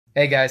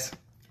Hey guys,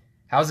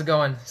 how's it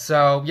going?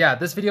 So yeah,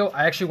 this video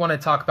I actually want to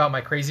talk about my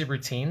crazy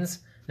routines.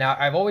 Now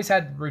I've always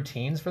had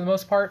routines for the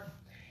most part,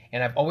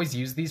 and I've always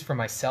used these for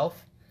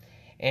myself.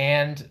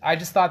 And I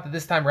just thought that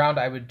this time around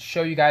I would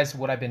show you guys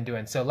what I've been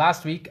doing. So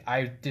last week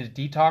I did a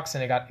detox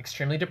and I got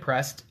extremely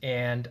depressed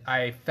and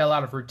I fell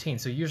out of routine.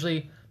 So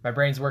usually my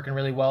brain's working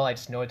really well. I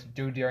just know what to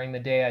do during the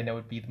day. I know it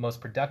would be the most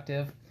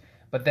productive.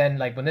 But then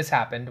like when this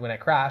happened, when I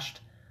crashed,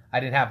 I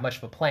didn't have much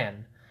of a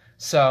plan.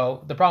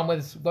 So the problem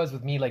was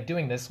with me like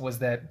doing this was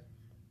that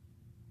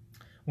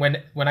when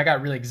I got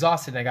really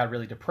exhausted and I got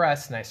really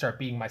depressed and I started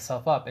beating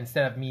myself up,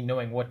 instead of me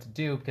knowing what to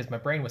do because my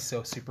brain was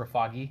so super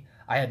foggy,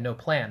 I had no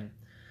plan.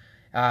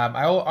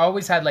 I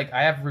always had like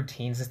I have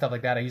routines and stuff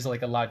like that. I use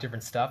like a lot of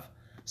different stuff.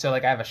 So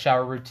like I have a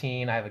shower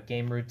routine, I have a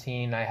game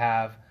routine, I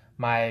have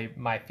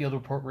my field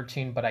report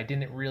routine, but I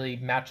didn't really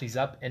match these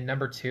up. And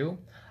number two,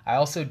 I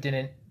also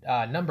didn't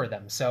number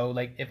them. So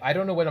like if I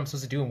don't know what I'm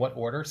supposed to do in what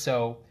order,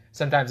 so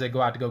sometimes I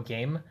go out to go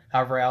game.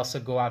 However, I also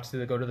go to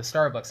the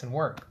Starbucks and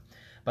work.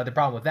 But the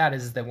problem with that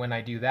is that when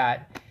I do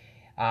that,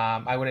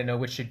 I wouldn't know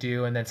which to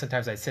do, and then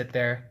sometimes I sit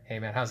there, hey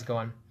man, how's it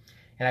going?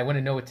 And I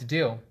wouldn't know what to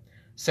do.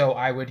 So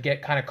I would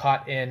get kind of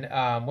caught in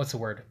what's the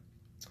word?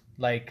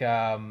 Like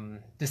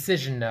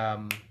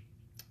decision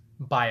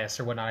bias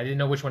or whatnot. I didn't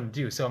know which one to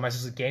do. So am I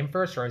supposed to game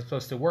first or am I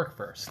supposed to work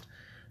first?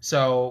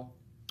 So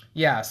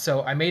yeah,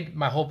 so I made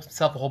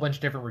myself a whole bunch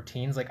of different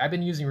routines. Like I've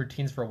been using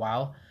routines for a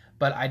while,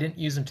 but I didn't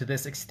use them to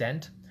this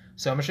extent.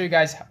 So I'm gonna show you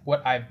guys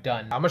what I've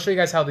done. I'm gonna show you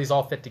guys how these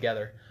all fit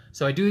together.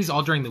 So I do these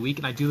all during the week,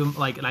 and I do them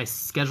like, and I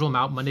schedule them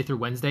out Monday through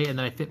Wednesday, and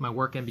then I fit my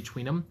work in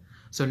between them.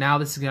 So now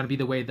this is gonna be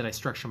the way that I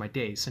structure my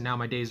days. So now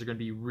my days are gonna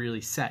be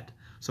really set.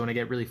 So when I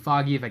get really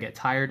foggy, if I get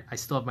tired, I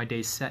still have my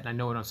days set, and I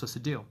know what I'm supposed to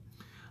do.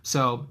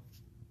 So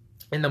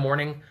in the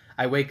morning,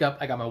 I wake up,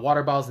 I got my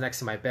water bottles next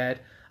to my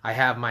bed. I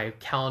have my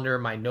calendar,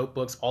 my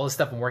notebooks, all the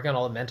stuff I'm working on,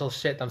 all the mental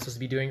shit that I'm supposed to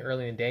be doing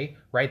early in the day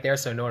right there,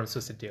 so I know what I'm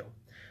supposed to do.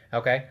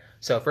 Okay,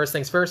 so first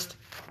things first,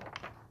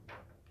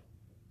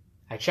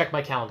 I check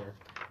my calendar.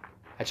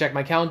 I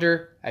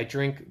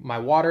drink my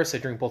water, so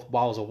I drink both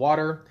bottles of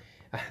water.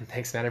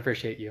 Thanks, man, I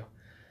appreciate you.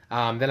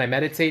 Then I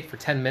meditate for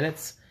 10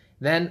 minutes.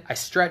 Then I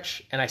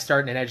stretch and I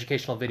start an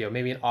educational video,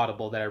 maybe an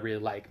audible that I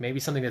really like,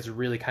 maybe something that's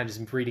really kind of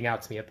just reading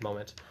out to me at the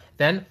moment.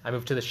 Then I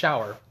move to the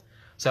shower.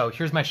 So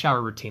here's my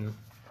shower routine.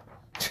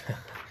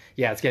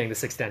 Yeah, it's getting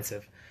this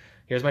extensive.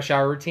 Here's my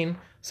shower routine.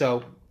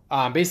 So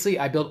basically,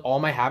 I build all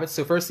my habits.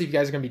 So firstly, if you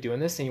guys are going to be doing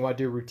this and you want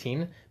to do a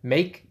routine,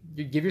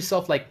 give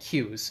yourself like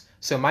cues.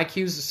 So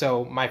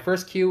my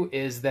first cue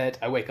is that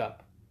I wake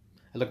up.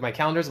 I look at my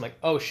calendars. I'm like,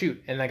 oh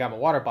shoot, and I got my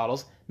water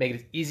bottles. Make it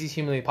as easy as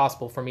humanly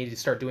possible for me to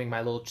start doing my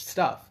little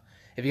stuff.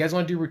 If you guys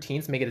want to do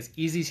routines, make it as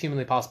easy as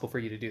humanly possible for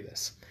you to do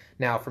this.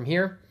 Now from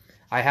here,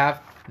 I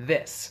have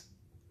this,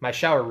 my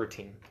shower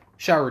routine.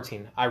 Shower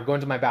routine. I go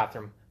into my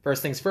bathroom.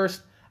 First things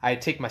first, I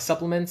take my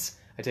supplements.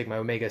 I take my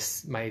omega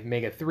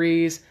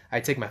 3s. I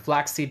take my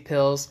flaxseed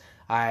pills.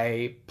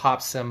 I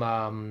pop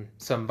some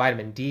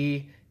vitamin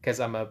D because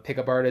I'm a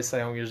pickup artist.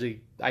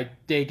 I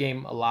day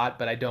game a lot,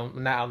 but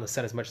I'm not out in the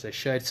sun as much as I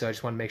should. So I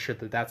just want to make sure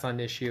that that's not an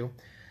issue.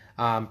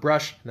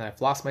 Brush, and then I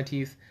floss my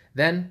teeth.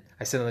 Then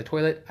I sit on the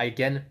toilet. I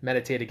again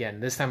meditate again.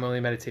 This time I only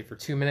meditate for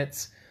 2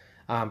 minutes,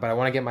 but I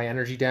want to get my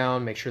energy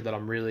down, make sure that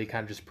I'm really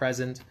kind of just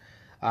present.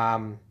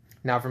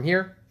 Now from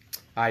here,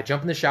 I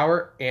jump in the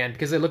shower, and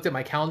because I looked at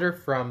my calendar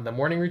from the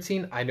morning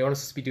routine, I know what I'm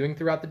supposed to be doing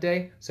throughout the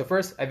day. So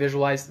first, I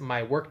visualized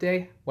my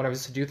workday, what I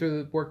was supposed to do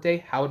through the workday.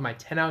 How would my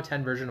 10 out of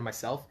 10 version of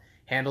myself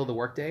handle the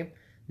workday?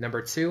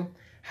 Number two,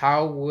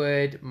 how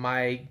would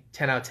my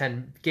 10 out of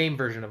 10 game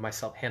version of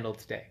myself handle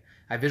today?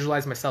 I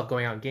visualize myself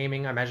going out and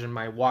gaming. I imagine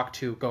my walk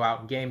to go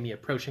out and game, me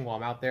approaching while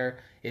I'm out there,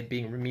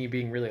 me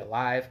being really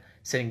alive,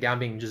 sitting down,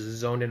 being just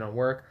zoned in on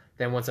work.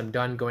 Then once I'm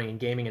done going and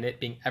gaming and it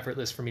being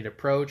effortless for me to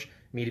approach,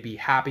 me to be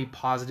happy,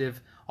 positive,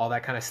 all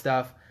that kind of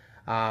stuff.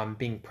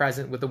 Being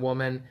present with a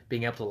woman,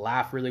 being able to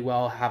laugh really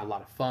well, have a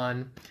lot of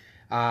fun.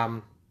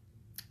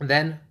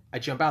 Then I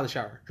jump out of the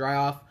shower, dry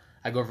off.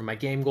 I go over my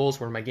game goals.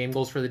 What are my game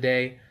goals for the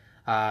day?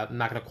 I'm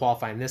not going to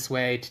qualify in this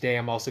way. Today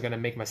I'm also going to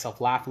make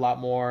myself laugh a lot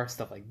more,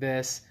 stuff like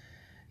this.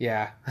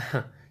 Yeah,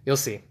 you'll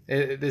see.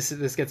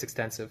 This gets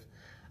extensive.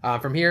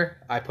 From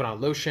here, I put my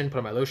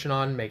lotion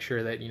on, make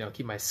sure that,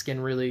 keep my skin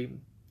really,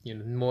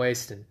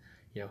 moist and,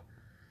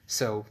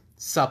 so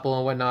supple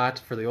and whatnot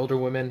for the older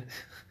women.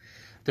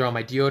 Throw on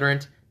my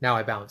deodorant. Now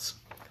I bounce.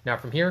 Now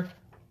from here,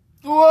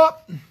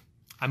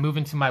 I move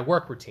into my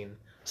work routine.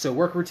 So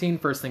work routine,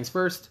 first things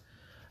first.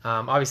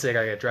 Obviously, I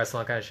gotta get dressed and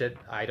all that kind of shit.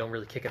 I don't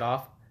really kick it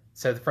off.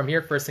 So from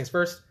here, first things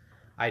first,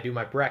 I do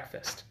my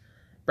breakfast.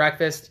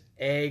 Breakfast,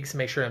 eggs,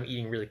 make sure I'm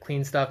eating really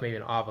clean stuff, maybe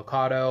an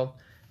avocado,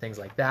 things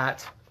like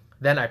that.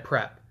 Then I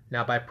prep.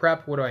 Now by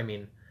prep, what do I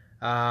mean?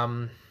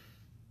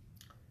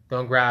 Go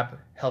and grab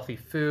healthy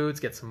foods,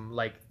 get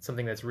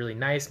something that's really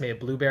nice, maybe a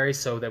blueberry,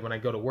 so that when I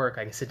go to work,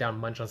 I can sit down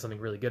and munch on something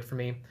really good for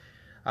me.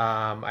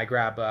 I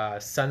grab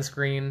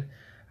sunscreen.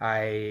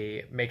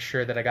 I make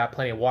sure that I got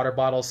plenty of water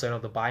bottles so I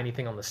don't have to buy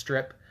anything on the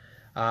strip.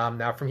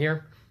 Now from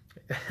here,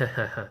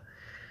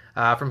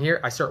 From here,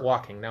 I start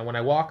walking. Now, when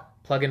I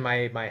walk, plug in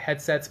my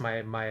headsets,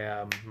 my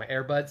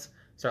earbuds,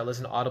 start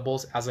listening to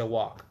audibles as I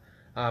walk.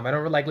 I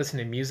don't really like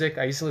listening to music.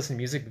 I used to listen to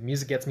music, but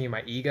music gets me in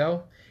my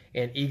ego,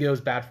 and ego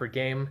is bad for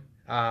game.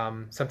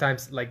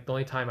 Sometimes, like, the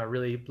only time I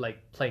really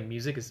like playing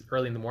music is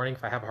early in the morning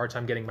if I have a hard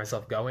time getting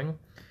myself going.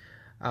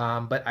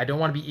 But I don't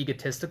want to be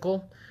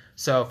egotistical.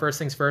 So first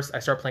things first, I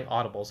start playing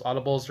audibles.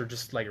 Audibles are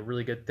just like a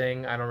really good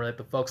thing. I don't really have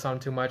to focus on them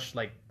too much.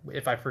 Like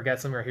if I forget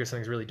something or hear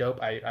something's really dope,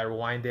 I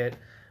rewind it.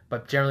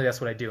 But generally that's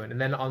what I do.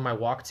 And then on my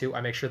walk too, I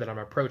make sure that I'm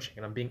approaching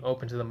and I'm being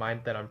open to the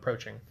mind that I'm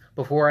approaching.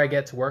 Before I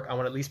get to work, I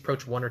want to at least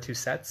approach 1 or 2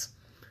 sets.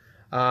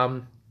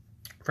 From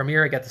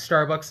here, I get to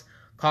Starbucks,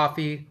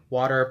 coffee,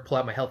 water, pull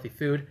out my healthy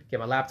food, get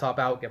my laptop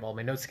out, get all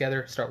my notes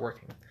together, start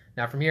working.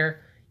 Now from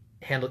here,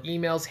 handle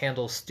emails,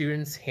 handle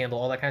students, handle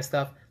all that kind of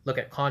stuff. Look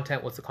at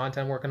content. What's the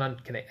content I'm working on?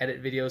 Can I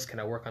edit videos?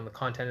 Can I work on the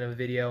content of a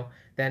video?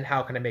 Then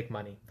how can I make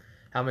money?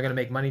 How am I going to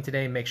make money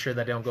today? Make sure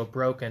that I don't go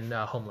broke and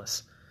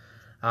homeless.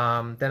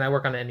 Then I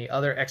work on any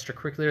other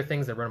extracurricular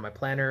things that run on my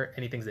planner,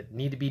 any things that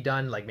need to be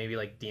done, like maybe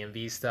like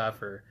DMV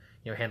stuff or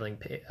handling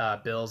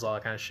bills, all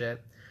that kind of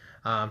shit.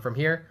 From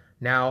here,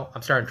 now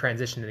I'm starting to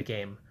transition to the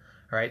game.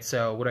 All right,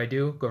 so what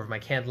do? Go over my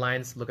canned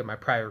lines, look at my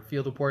prior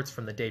field reports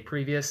from the day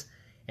previous,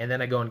 and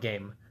then I go in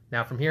game.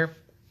 Now from here,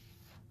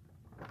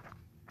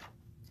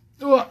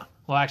 well,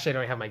 actually I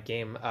don't have my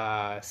game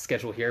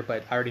schedule here,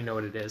 but I already know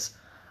what it is.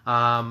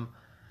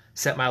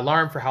 Set my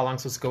alarm for how long I'm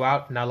supposed to go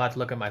out. Not allowed to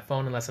look at my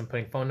phone unless I'm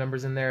putting phone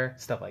numbers in there,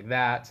 stuff like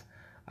that.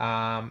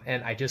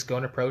 And I just go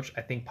and approach.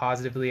 I think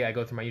positively. I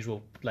go through my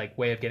usual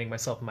way of getting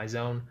myself in my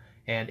zone.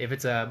 And if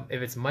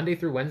it's Monday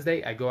through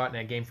Wednesday, I go out and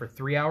I game for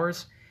 3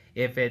 hours.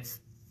 If it's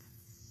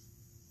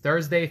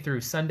Thursday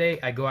through Sunday,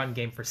 I go out and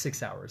game for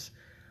 6 hours.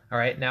 All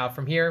right. Now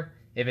from here,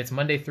 if it's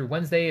Monday through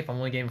Wednesday, if I'm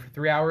only gaming for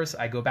 3 hours,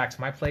 I go back to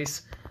my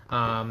place,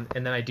 and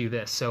then I do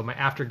this. So my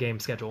after game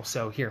schedule.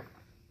 So here,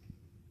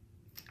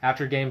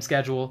 after game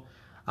schedule.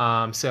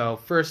 So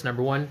first,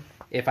 number 1,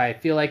 if I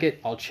feel like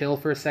it, I'll chill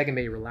for a second,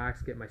 maybe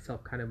relax, get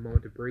myself kind of a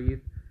moment to breathe.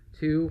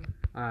 2,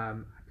 I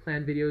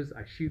plan videos,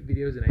 I shoot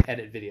videos, and I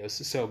edit videos.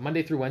 So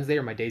Monday through Wednesday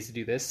are my days to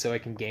do this, so I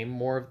can game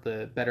more of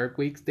the better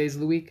days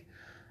of the week.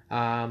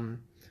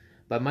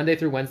 But Monday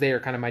through Wednesday are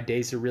kind of my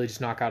days to really just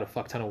knock out a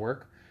fuck ton of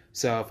work.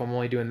 So if I'm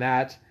only doing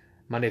that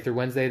Monday through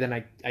Wednesday, then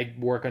I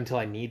work until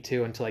I need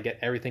to, until I get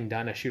everything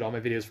done. I shoot all my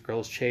videos for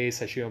Girls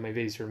Chase. I shoot all my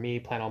videos for me,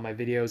 plan all my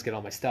videos, get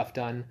all my stuff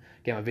done,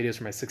 get my videos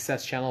for my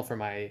success channel, for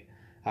my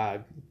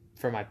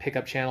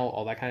pickup channel,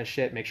 all that kind of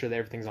shit. Make sure that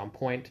everything's on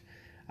point.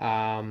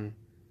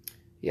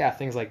 Yeah,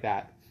 things like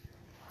that.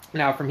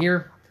 Now from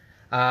here,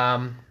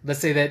 let's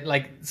say that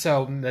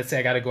let's say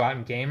I got to go out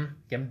and game,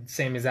 get the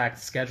same exact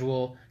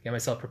schedule, get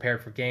myself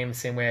prepared for game,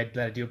 same way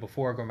that I do it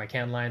before, go to my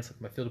can lines, look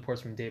at my field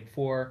reports from the day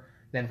before.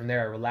 Then from there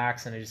I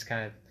relax and I just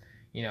kind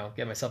of,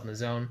 get myself in the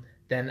zone.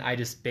 Then I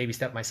just baby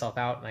step myself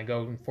out and I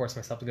go and force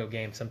myself to go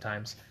game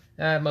sometimes.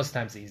 Most of the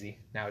time it's easy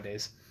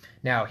nowadays.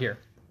 Now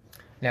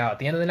at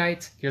the end of the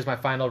night, here's my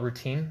final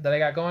routine that I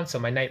got going. So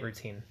my night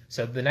routine.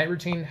 So the night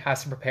routine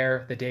has to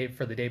prepare the day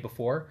for the day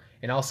before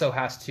and also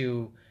has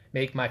to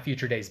make my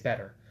future days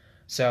better.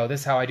 So this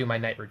is how I do my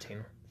night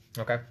routine.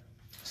 Okay.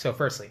 So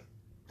firstly,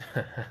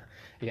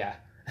 yeah,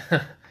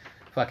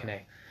 fucking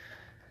A.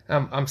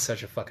 I'm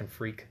such a fucking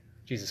freak.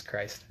 Jesus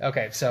Christ.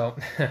 Okay. So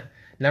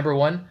number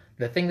 1,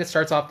 the thing that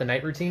starts off the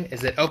night routine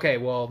is that, okay,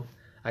 well,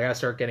 I gotta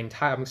start getting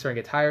tired. I'm starting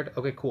to get tired.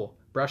 Okay, cool.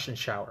 Brush and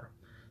shower.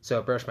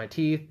 So brush my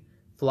teeth,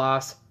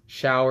 floss,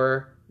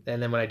 shower,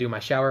 and then when I do my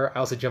shower, I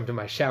also jump to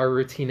my shower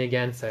routine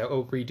again. So I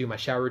redo my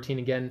shower routine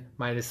again,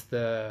 minus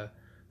the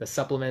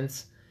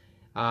supplements.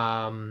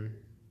 Minus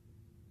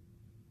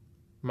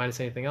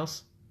anything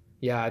else?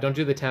 Yeah, I don't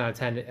do the 10 out of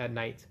 10 at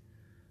night.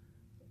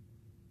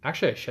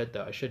 Actually, I should,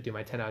 though. I should do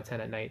my 10 out of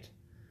 10 at night.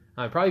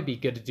 It'd probably be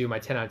good to do my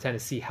 10 out of 10 to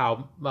see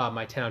how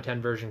my 10 out of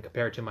 10 version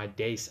compared to my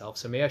day self.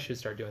 So maybe I should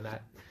start doing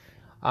that.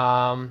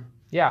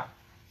 Yeah.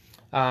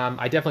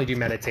 I definitely do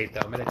meditate,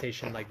 though.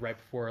 Meditation, right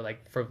before,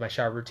 for my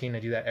shower routine, I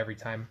do that every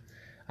time.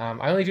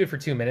 I only do it for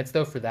 2 minutes,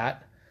 though, for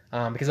that.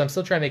 Because I'm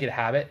still trying to make it a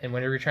habit. And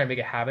whenever you're trying to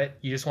make a habit,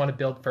 you just want to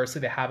build,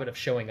 firstly, the habit of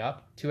showing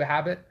up to a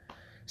habit.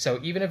 So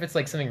even if it's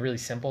something really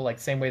simple,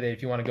 same way that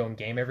if you want to go and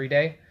game every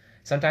day,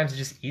 sometimes it's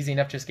just easy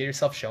enough to just get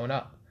yourself showing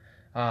up.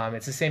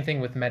 It's the same thing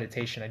with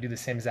meditation. I do the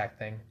same exact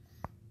thing.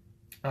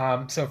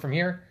 So from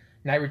here,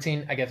 night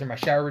routine, I get through my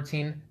shower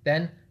routine.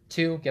 Then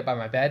 2, get by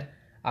my bed.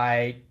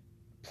 I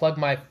plug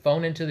my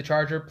phone into the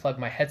charger, plug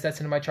my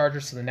headsets into my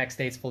charger so the next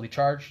day it's fully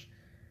charged.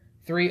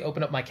 3,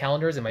 open up my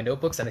calendars and my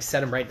notebooks and I set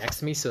them right next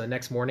to me so the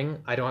next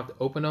morning I don't have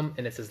to open them,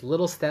 and it's as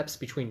little steps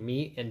between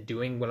me and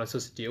doing what I'm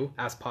supposed to do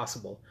as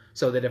possible,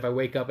 so that if I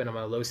wake up and I'm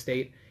in a low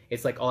state,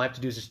 it's all I have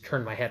to do is just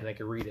turn my head and I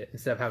can read it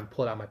instead of having to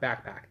pull it out of my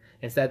backpack.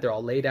 Instead, they're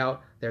all laid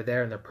out, they're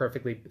there, and they're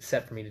perfectly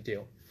set for me to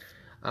do.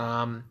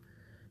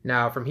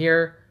 Now from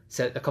here,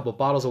 set a couple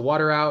bottles of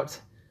water out.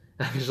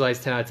 I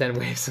visualize 10 out of 10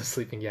 waves of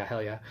sleeping. Yeah,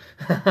 hell yeah.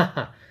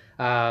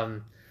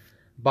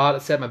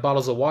 Set my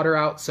bottles of water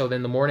out, so then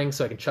in the morning,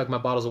 so I can chug my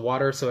bottles of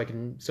water, so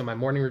my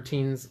morning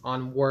routines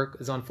on work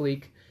is on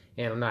fleek,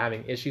 and I'm not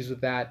having issues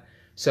with that.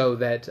 So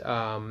that,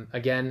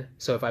 again,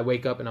 so if I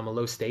wake up and I'm a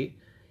low state,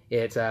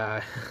 it's,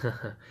 so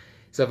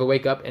if I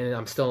wake up and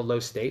I'm still in a low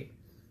state,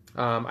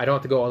 I don't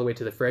have to go all the way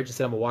to the fridge.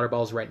 Instead, my water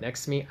bottle's right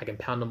next to me. I can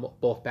pound them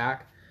both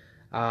back.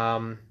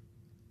 From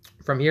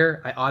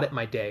here, I audit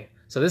my day.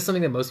 So this is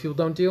something that most people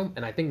don't do,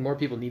 and I think more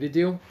people need to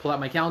do. Pull out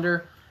my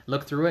calendar,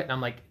 look through it, and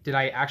I'm like, did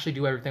I actually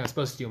do everything I'm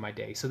supposed to do in my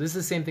day? So this is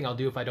the same thing I'll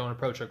do if I don't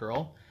approach a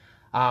girl.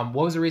 What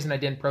was the reason I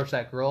didn't approach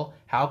that girl?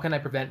 How can I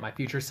prevent my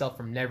future self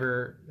from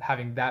never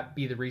having that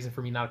be the reason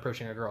for me not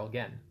approaching a girl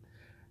again?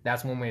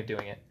 That's one way of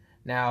doing it.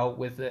 Now,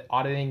 with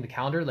auditing the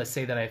calendar, let's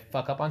say that I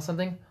fuck up on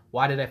something.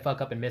 Why did I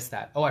fuck up and miss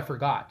that? Oh, I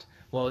forgot.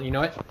 Well, you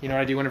know what? You know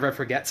what I do whenever I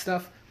forget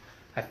stuff?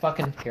 Here,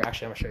 actually, I'm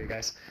gonna show you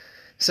guys.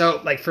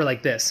 So, like, for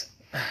like this.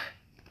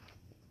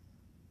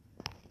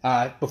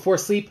 Before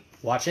sleep,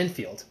 watch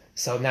infield.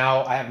 So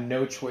now I have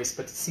no choice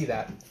but to see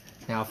that.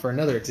 Now, for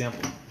another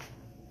example.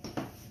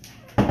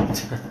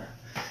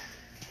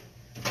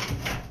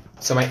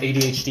 So my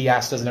ADHD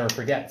ass doesn't ever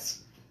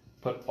forgets.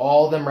 Put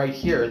all of them right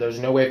here. There's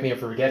no way of me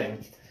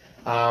forgetting.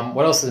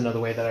 What else is another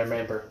way that I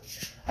remember?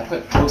 I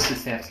put Post-it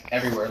stamps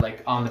everywhere.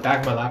 Like on the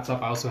back of my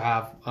laptop, I also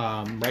have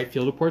right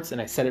field reports,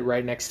 and I set it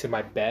right next to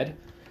my bed.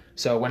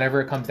 So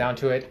whenever it comes down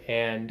to it,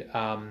 and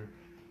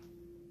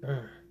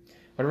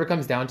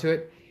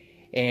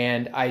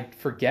I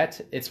forget,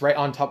 it's right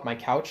on top of my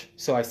couch.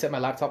 So I set my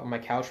laptop on my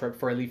couch right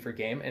before I leave for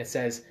game, and it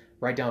says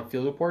write down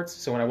field reports.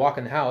 So when I walk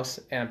in the house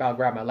and I'm about to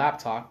grab my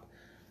laptop,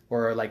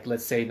 or like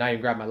let's say not even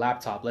grab my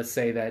laptop, let's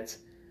say that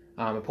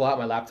I pull out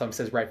my laptop and it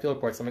says write field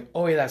reports. I'm like,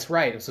 oh yeah, that's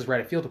right. It says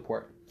write a field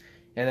report.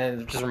 And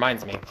then it just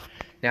reminds me.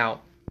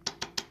 Now,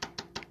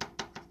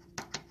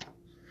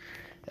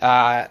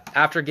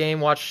 after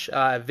game, watch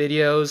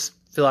videos,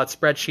 fill out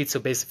spreadsheets. So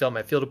basically fill out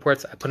my field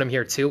reports. I put them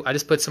here too. I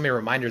just put so many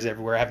reminders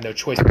everywhere. I have no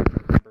choice but to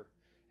remember,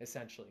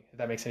 essentially, if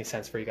that makes any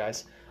sense for you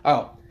guys.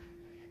 Oh,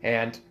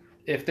 and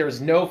if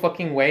there's no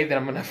fucking way that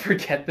I'm going to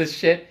forget this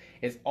shit,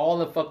 it's all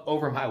the fuck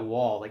over my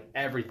wall, like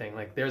everything.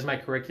 Like there's my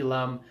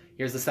curriculum,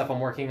 here's the stuff I'm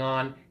working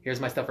on,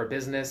 here's my stuff for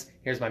business,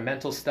 here's my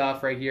mental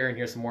stuff right here, and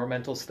here's some more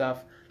mental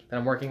stuff that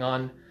I'm working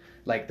on.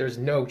 Like there's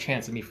no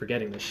chance of me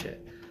forgetting this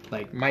shit.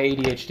 Like my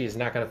ADHD is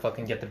not gonna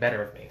fucking get the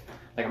better of me.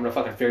 Like I'm gonna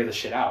fucking figure this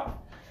shit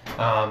out.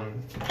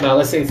 Now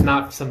let's say it's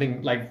not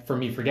something like for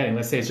me forgetting,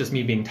 let's say it's just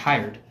me being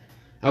tired.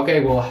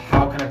 Okay, well,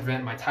 how can I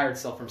prevent my tired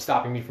self from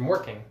stopping me from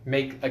working?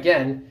 Make,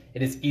 again,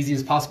 it as easy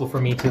as possible for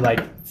me to like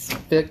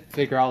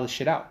figure all this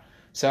shit out.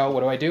 So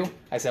what do?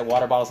 I set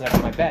water bottles next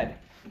to my bed.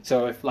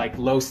 So if like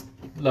low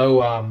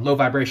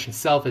vibration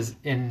self is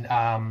in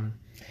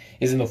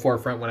the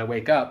forefront when I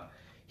wake up,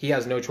 he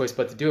has no choice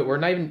but to do it. Or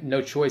not even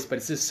no choice, but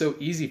it's just so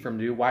easy for him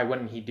to do. Why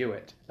wouldn't he do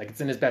it? Like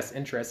it's in his best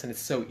interest and it's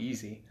so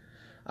easy.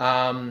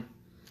 Let's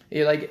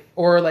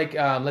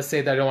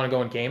say that I don't want to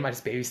go in game, I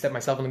just baby step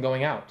myself into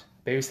going out.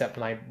 Baby step,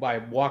 and I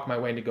walk my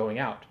way into going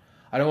out.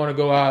 I don't want to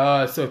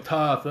go, it's so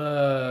tough.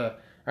 All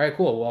right,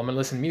 cool. Well, I'm going to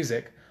listen to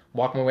music.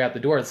 Walk my way out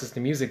the door, listen to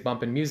music,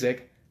 bumping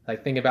music,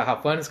 like thinking about how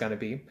fun it's going to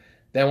be.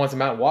 Then once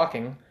I'm out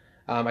walking,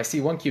 I see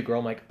one cute girl.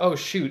 I'm like, oh,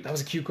 shoot, that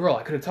was a cute girl.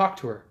 I could have talked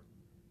to her.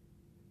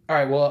 All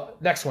right, well,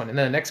 next one. And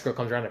then the next girl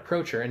comes around to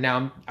approach her, and now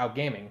I'm out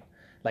gaming.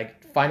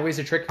 Like, find ways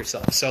to trick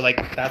yourself. So,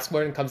 like, that's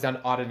when it comes down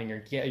to auditing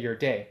your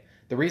day.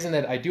 The reason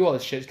that I do all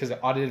this shit is because I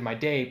audited my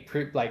day,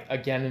 like,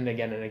 again and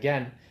again and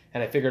again,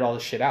 and I figured all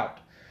this shit out.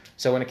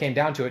 So when it came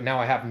down to it, now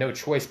I have no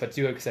choice but to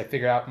do it because I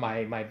figured out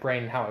my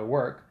brain and how I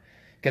work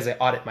because I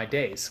audit my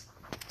days.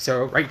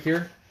 So right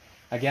here,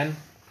 again,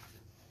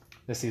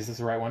 this is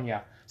the right one,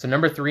 yeah. So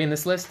number 3 in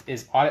this list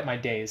is audit my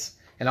days.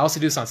 And I also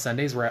do this on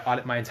Sundays where I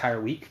audit my entire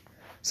week.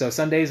 So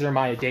Sundays are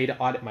my day to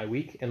audit my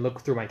week and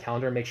look through my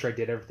calendar and make sure I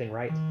did everything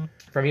right.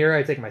 From here,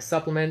 I take my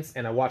supplements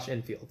and I watch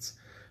infields.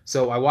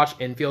 So I watch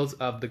infields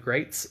of the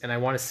greats and I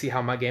want to see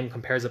how my game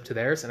compares up to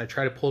theirs. And I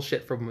try to pull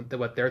shit from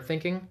what they're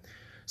thinking.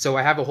 So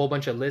I have a whole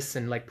bunch of lists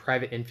and like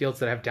private infields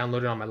that I have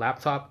downloaded on my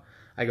laptop.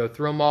 I go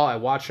through them all. I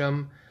watch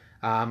them.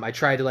 I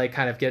try to like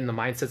kind of get in the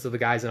mindsets of the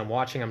guys that I'm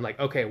watching. I'm like,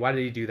 okay, why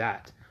did he do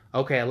that?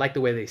 Okay, I like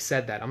the way they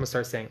said that. I'm going to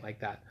start saying it like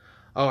that.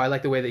 Oh, I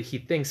like the way that he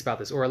thinks about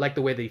this. Or I like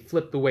the way they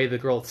flip the way the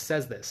girl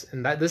says this.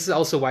 And this is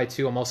also why,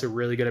 too, I'm also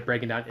really good at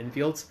breaking down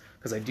infields.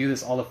 Because I do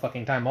this all the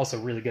fucking time. I'm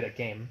also really good at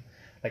game.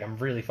 Like, I'm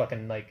really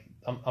fucking, like,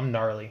 I'm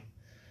gnarly.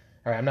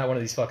 All right, I'm not one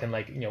of these fucking,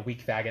 like,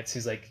 weak faggots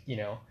who's like,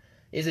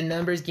 is a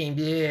numbers game.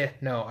 Yeah.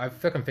 No, I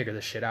fucking figured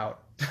this shit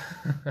out.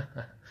 All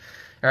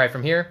right,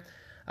 from here.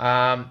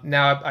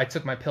 Now I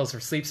took my pills for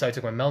sleep. So I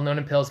took my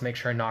melatonin pills. Make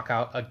sure I knock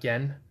out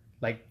again.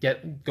 Like,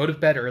 go to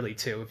bed early,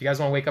 too. If you guys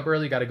want to wake up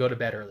early, you got to go to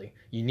bed early.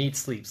 You need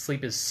sleep.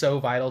 Sleep is so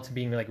vital to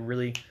being, like,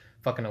 really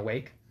fucking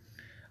awake.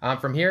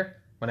 From here,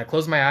 when I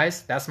close my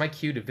eyes, that's my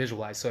cue to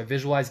visualize. So I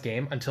visualize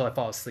game until I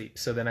fall asleep.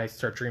 So then I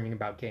start dreaming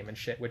about game and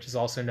shit, which is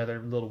also another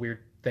little weird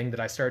thing that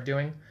I started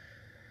doing.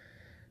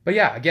 But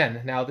yeah,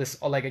 again, now this,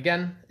 like,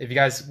 again, if you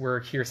guys were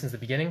here since the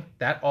beginning,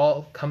 that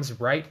all comes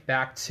right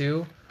back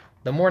to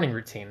the morning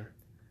routine.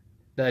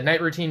 The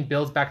night routine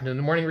builds back into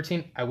the morning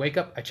routine. I wake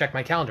up, I check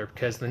my calendar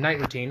because the night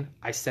routine,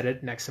 I set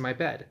it next to my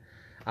bed.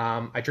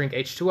 I drink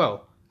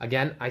H2O.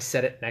 Again, I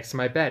set it next to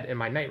my bed in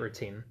my night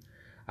routine.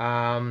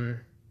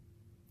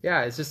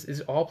 Yeah,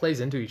 it all plays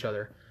into each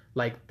other.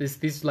 Like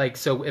these like,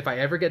 so if I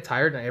ever get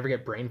tired and I ever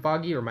get brain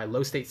foggy, or my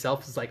low state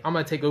self is like, I'm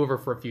gonna take over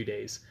for a few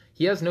days,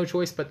 he has no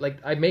choice but like,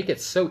 I make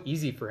it so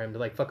easy for him to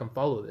like fucking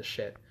follow this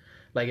shit.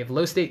 Like if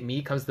low state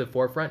me comes to the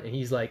forefront and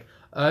he's like,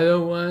 I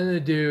don't want to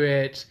do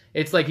it,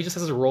 it's like he just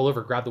has to roll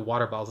over, grab the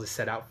water bottles they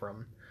set out for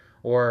him.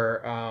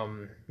 Or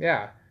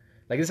yeah,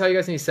 like this is how you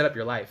guys need to set up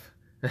your life.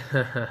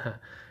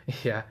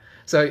 Yeah,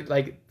 so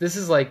like this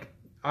is like,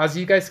 as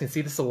you guys can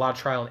see, this is a lot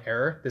of trial and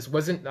error. This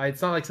wasn't,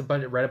 it's not like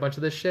read a bunch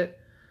of this shit.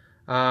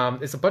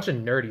 It's a bunch of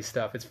nerdy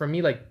stuff. It's from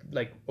me like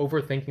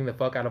overthinking the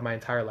fuck out of my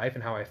entire life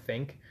and how I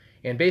think.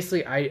 And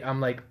basically I'm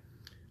like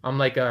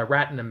a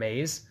rat in a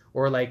maze,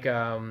 or like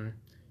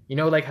you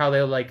know, like how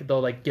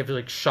they'll give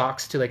like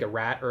shocks to like a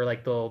rat, or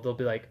like they'll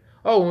be like,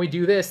 oh, when we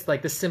do this,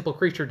 like this simple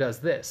creature does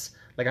this.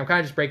 Like I'm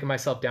kind of just breaking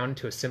myself down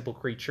into a simple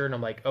creature, and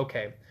I'm like,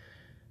 okay,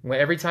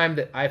 every time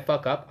that I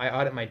fuck up, I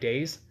audit my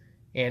days,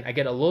 and I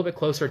get a little bit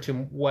closer to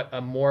what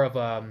a more of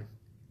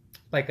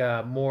like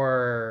a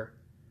more,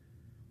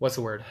 what's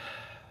the word?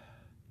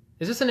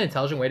 It's just an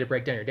intelligent way to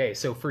break down your day.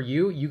 So for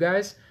you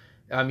guys,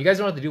 you guys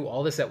don't have to do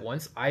all this at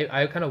once.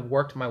 I kind of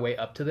worked my way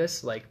up to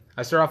this. Like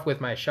I start off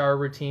with my shower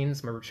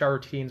routines. My shower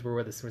routines were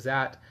where this was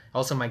at.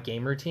 Also my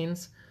game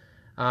routines.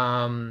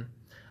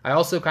 I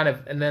also kind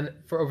of, and then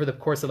for over the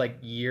course of like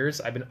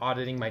years, I've been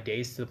auditing my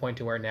days to the point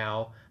to where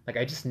now, like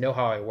I just know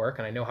how I work,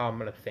 and I know how I'm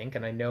going to think,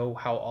 and I know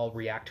how I'll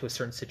react to a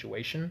certain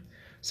situation.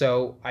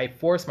 So I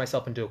force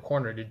myself into a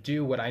corner to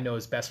do what I know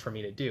is best for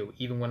me to do,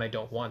 even when I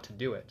don't want to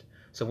do it.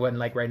 So when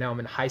like right now I'm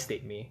in high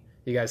state me,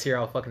 you guys hear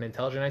how fucking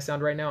intelligent I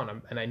sound right now,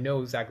 and I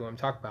know exactly what I'm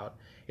talking about.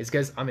 It's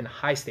because I'm in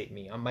high state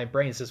me. My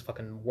brain's just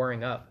fucking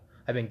whirring up.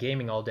 I've been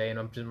gaming all day,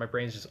 and my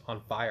brain's just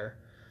on fire.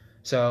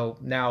 So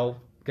now,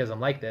 because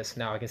I'm like this,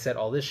 now I can set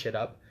all this shit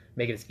up,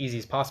 make it as easy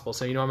as possible.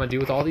 So you know what I'm gonna do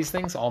with all these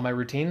things, all my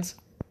routines?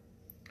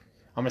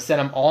 I'm gonna set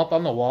them all up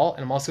on the wall,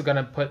 and I'm also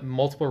gonna put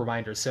multiple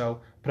reminders. So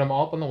put them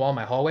all up on the wall in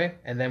my hallway,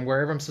 and then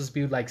wherever I'm supposed to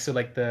be, like, so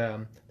like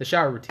the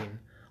shower routine,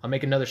 I'll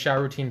make another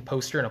shower routine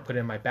poster, and I'll put it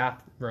in my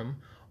bathroom,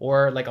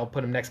 or like I'll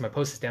put them next to my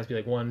post-it stamps, be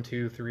like 1,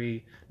 2,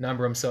 3,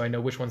 number them so I know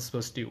which one's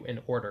supposed to do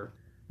in order.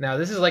 Now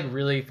this is like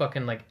really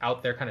fucking like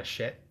out there kind of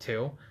shit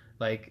too.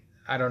 Like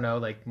I don't know,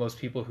 like most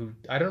people who,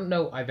 I don't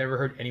know, I've ever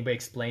heard anybody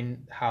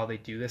explain how they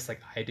do this like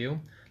I do.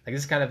 Like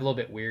this is kind of a little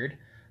bit weird.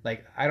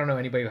 Like I don't know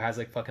anybody who has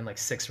like fucking like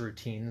 6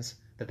 routines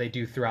that they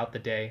do throughout the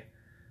day.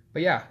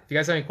 But yeah, if you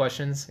guys have any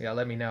questions, yeah,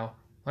 let me know.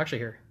 I'm actually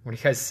here. What are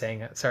you guys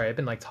saying? Sorry, I've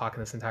been like talking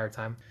this entire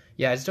time.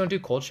 Yeah, I just don't do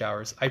cold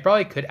showers. I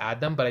probably could add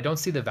them, but I don't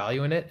see the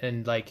value in it.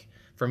 And like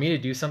for me to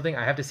do something,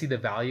 I have to see the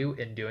value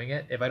in doing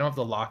it. If I don't have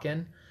the lock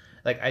in,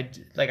 I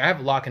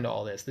have lock into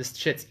all this. This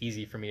shit's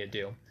easy for me to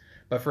do.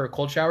 But for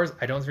cold showers,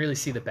 I don't really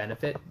see the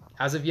benefit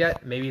as of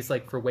yet. Maybe it's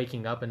like for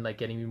waking up and like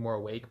getting me more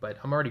awake, but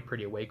I'm already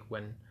pretty awake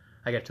when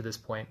I get to this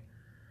point.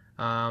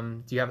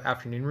 Do you have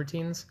afternoon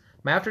routines?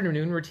 My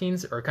afternoon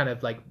routines are kind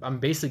of like, I'm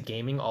basically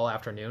gaming all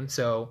afternoon.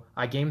 So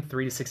I game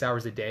 3 to 6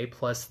 hours a day,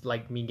 plus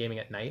like me gaming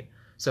at night.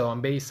 So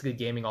I'm basically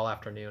gaming all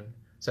afternoon.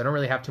 So I don't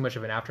really have too much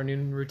of an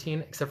afternoon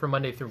routine, except for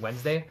Monday through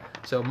Wednesday.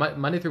 So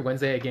Monday through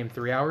Wednesday, I game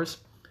 3 hours.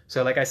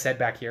 So like I said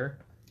back here,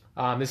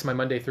 this is my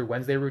Monday through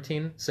Wednesday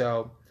routine.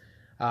 So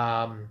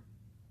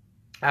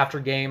after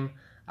game,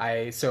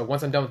 so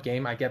once I'm done with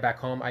game, I get back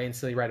home, I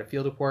instantly write a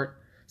field report.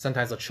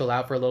 Sometimes I'll chill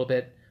out for a little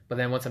bit, but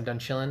then once I'm done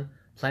chilling,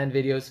 plan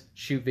videos,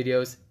 shoot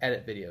videos,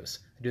 edit videos.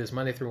 I do this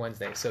Monday through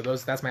Wednesday. So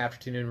that's my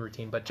afternoon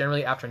routine. But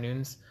generally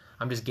afternoons,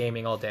 I'm just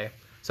gaming all day.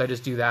 So I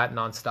just do that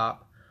nonstop.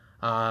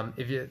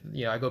 If you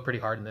know, I go pretty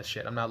hard in this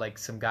shit. I'm not like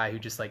some guy who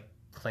just like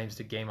claims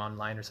to game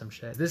online or some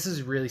shit. This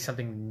is really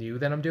something new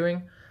that I'm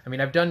doing. I mean,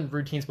 I've done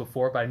routines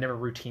before, but I've never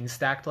routine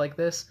stacked like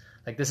this.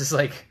 Like this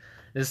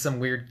is some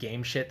weird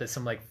game shit that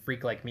some like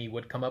freak like me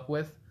would come up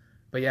with.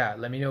 But yeah,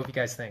 let me know what you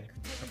guys think.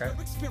 Okay?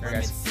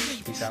 Alright guys,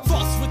 peace out.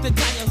 False with the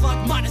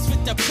dialogue, modest with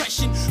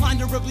depression,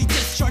 honorably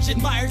discharged,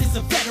 admired as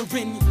a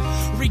veteran.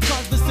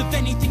 Regardless of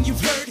anything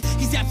you've heard,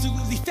 he's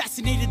absolutely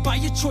fascinated by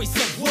your choice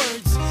of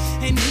words.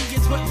 And he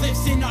is what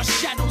lives in our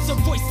shadows, a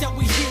voice that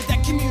we hear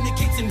that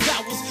communicates in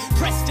vowels.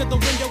 Pressed to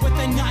the window with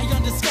an eye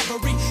on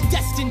discovery,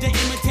 destined to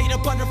imitate a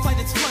butterfly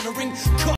that's fluttering.